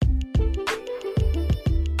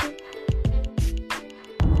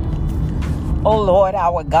O Lord,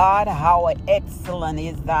 our God, how excellent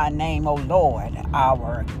is thy name, O Lord,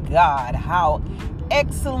 our God, how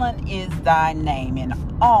excellent is thy name in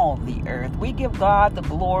all the earth. We give God the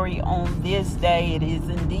glory on this day. It is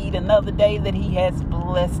indeed another day that he has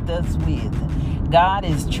blessed us with. God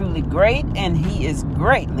is truly great, and he is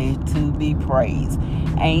greatly to be praised.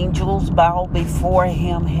 Angels bow before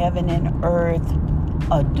him, heaven and earth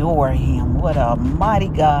adore him. What a mighty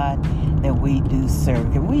God that we do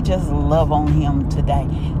serve. And we just love on him today.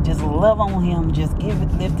 Just love on him. Just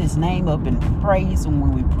lift his name up and praise him.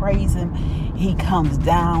 When we praise him, he comes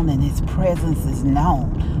down and his presence is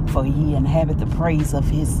known. For he inhabit the praise of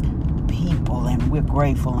his people, and we're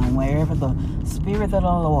grateful. And wherever the Spirit of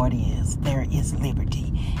the Lord is, there is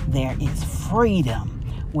liberty. There is freedom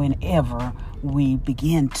whenever we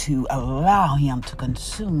begin to allow him to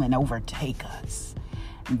consume and overtake us.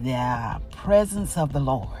 The presence of the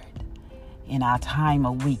Lord in our time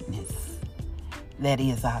of weakness, that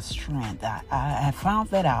is our strength. I found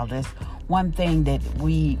that out. That's one thing that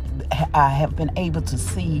I have been able to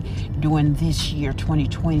see during this year.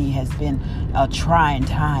 2020 has been a trying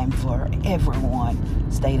time for everyone.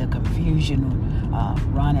 State of confusion,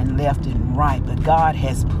 running left and right. But God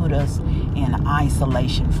has put us in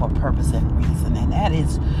isolation for purpose and reason, and that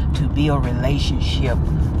is to build relationship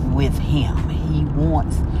with him. He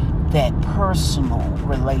wants that personal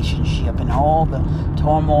relationship, and all the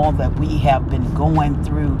turmoil that we have been going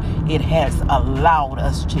through, it has allowed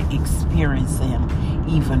us to experience him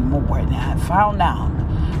even more. And I found out,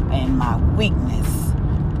 and my weakness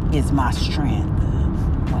is my strength.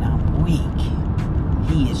 When I'm weak,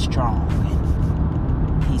 he is strong.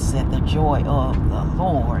 And he said the joy of the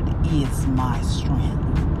Lord is my strength.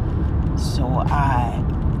 So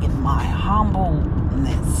in my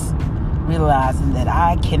humbleness, realizing that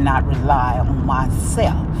I cannot rely on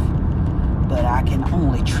myself, but I can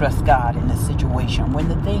only trust God in a situation. When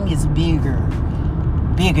the thing is bigger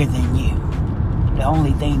than you, the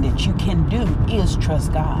only thing that you can do is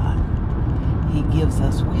trust God. He gives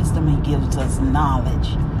us wisdom. He gives us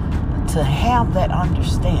knowledge to have that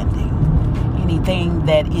understanding. Anything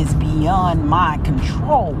that is beyond my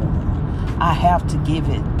control, I have to give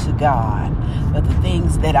it to God. But the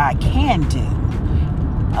things that I can do,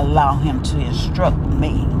 allow him to instruct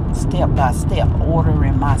me step by step,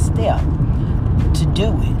 ordering my step to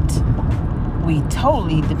do it. We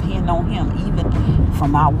totally depend on him, even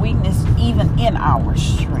from our weakness, even in our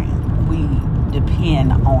strength. We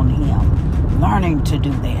depend on him. Learning to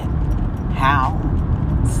do that. How?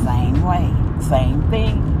 Same way. Same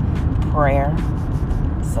thing. Prayer,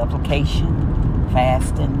 supplication,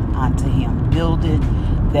 fasting unto him. Building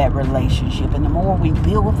that relationship. And the more we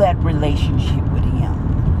build that relationship with him,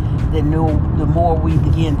 the more we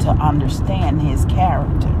begin to understand his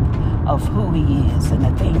character of who he is and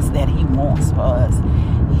the things that he wants for us.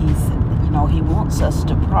 He wants us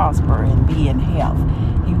to prosper and be in health.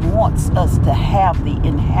 He wants us to have the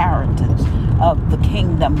inheritance of the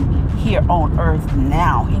kingdom here on earth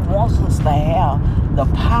now. He wants us to have the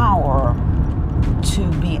power to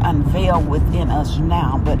be unveiled within us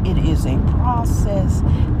now. But it is a process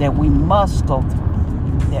that we must go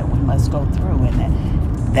through. And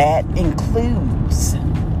that includes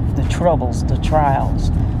the troubles, the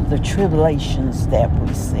trials, the tribulations that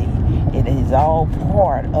we see. It is all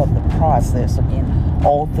part of the process. Again,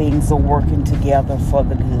 all things are working together for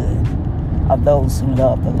the good of those who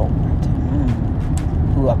love the Lord,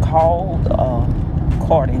 who are called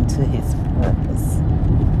according to his purpose.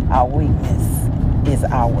 Our weakness is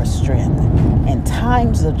our strength. In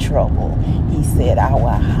times of trouble, he said, I will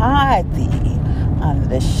hide thee under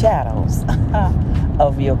the shadows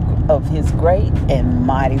of his great and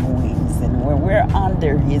mighty wings. And when we're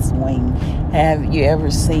under his wing, have you ever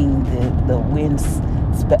seen the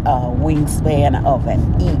wingspan of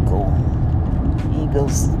an eagle?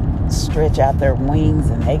 Eagles stretch out their wings,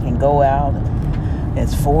 and they can go out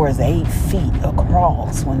as far as 8 feet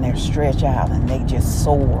across when they're stretched out, and they just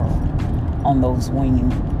soar on those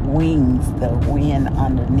wings. The wind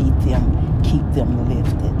underneath them keep them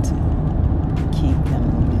lifted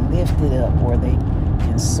up where they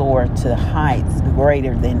can soar to heights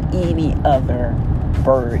greater than any other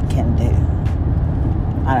bird can do.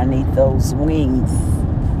 Underneath those wings,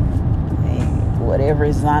 whatever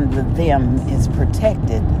is under them is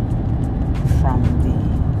protected from the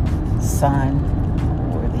sun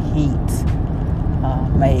or the heat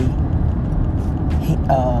may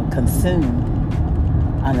consume.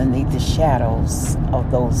 Underneath the shadows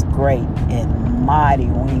of those great and mighty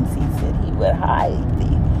wings, he said he would hide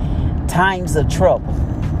thee. Times of trouble,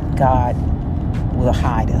 God will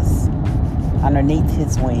hide us underneath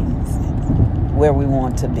his wings, where we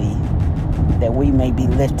want to be. that we may be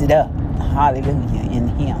lifted up. Hallelujah, in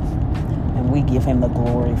him. And we give him the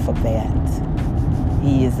glory for that.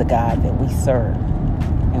 He is the God that we serve.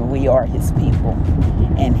 And we are his people.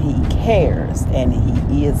 And he cares and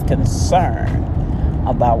he is concerned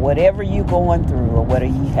about whatever you're going through or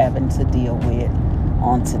whatever you're having to deal with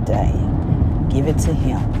on today. Give it to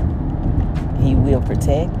him. He will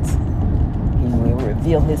protect. He will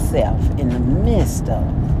reveal himself in the midst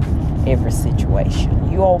of every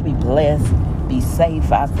situation. You all be blessed. Be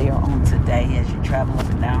safe out there on today as you travel up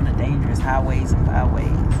and down the dangerous highways and byways.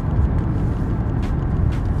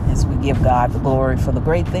 As we give God the glory for the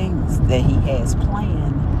great things that he has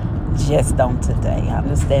planned just on today.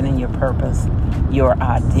 Understanding your purpose, your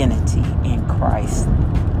identity in Christ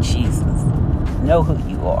Jesus. Know who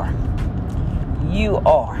you are. You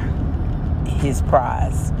are his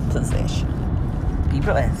prized possession. Be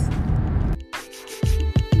blessed.